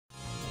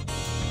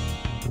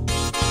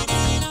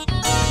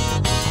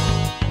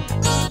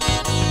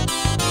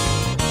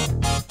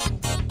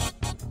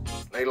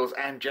cradles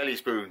and jelly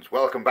spoons.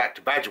 Welcome back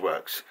to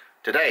Badgerworks.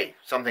 Today,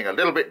 something a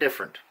little bit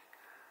different.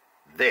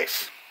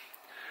 This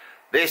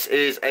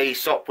is a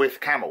Sopwith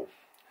Camel.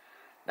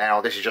 Now,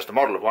 this is just a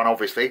model of one,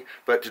 obviously,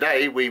 but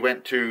today we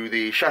went to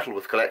the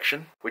Shuttleworth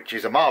Collection, which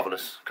is a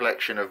marvellous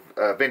collection of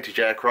vintage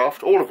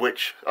aircraft, all of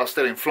which are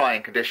still in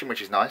flying condition,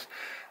 which is nice.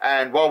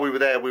 And while we were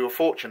there, we were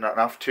fortunate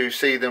enough to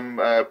see them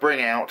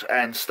bring out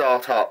and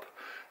start up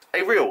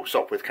a real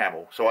Sopwith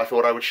Camel, so I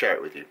thought I would share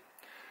it with you.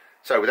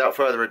 So, without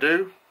further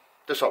ado,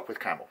 the Sopwith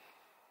Camel.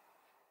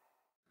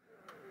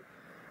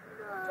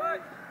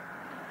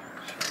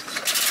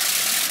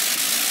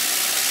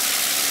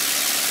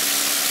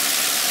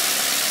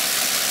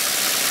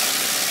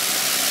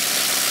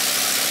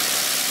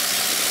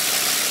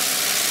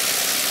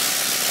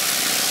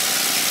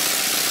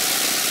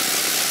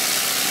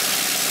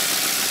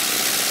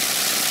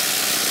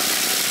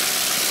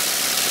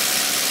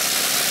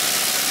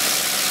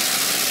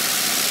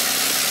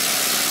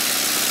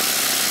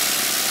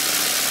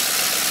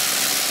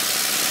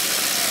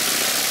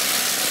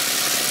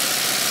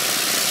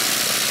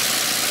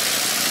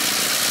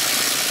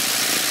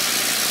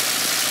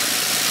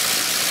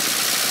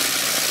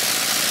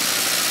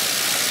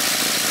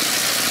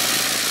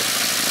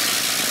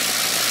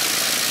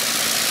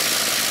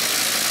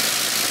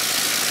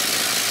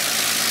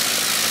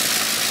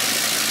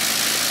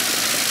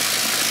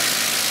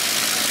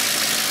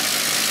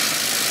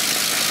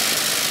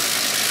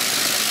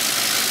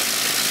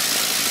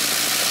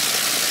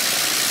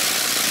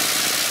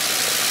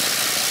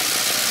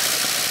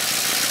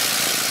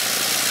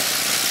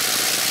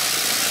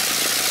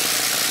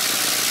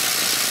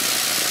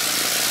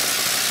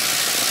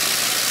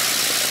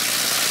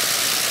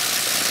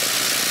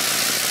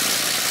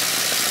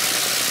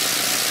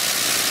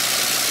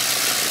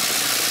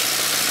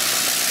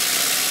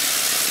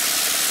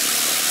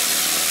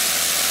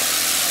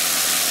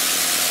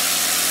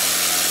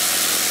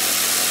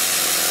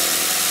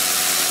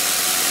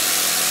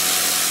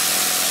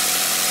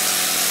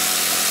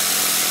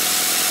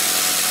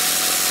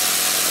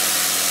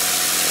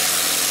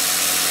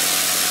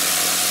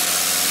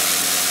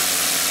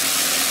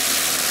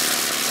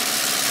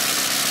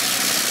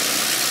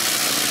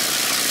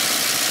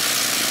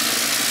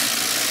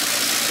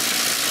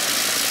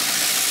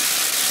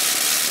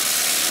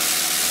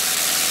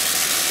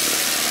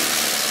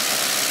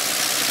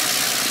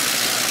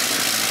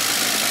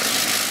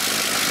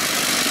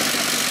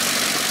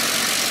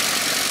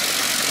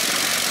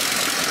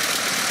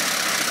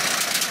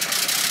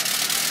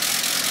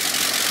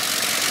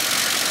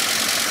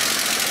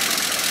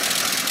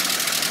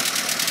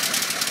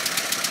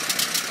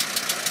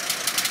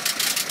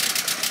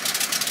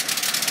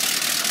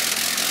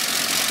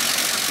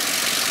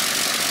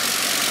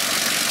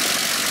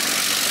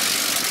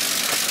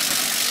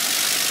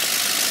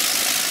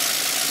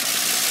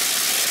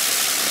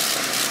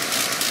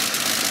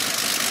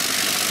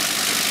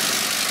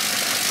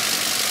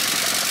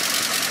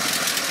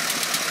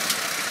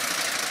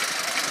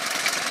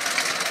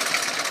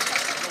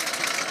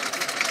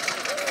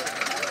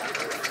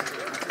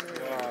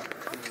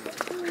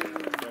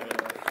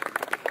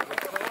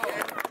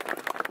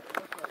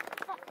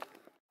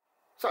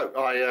 So,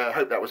 I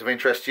hope that was of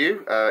interest to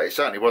you. It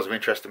certainly was of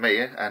interest to me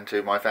and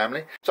to my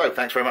family. So,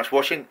 thanks very much for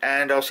watching,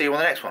 and I'll see you on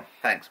the next one.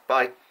 Thanks.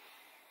 Bye.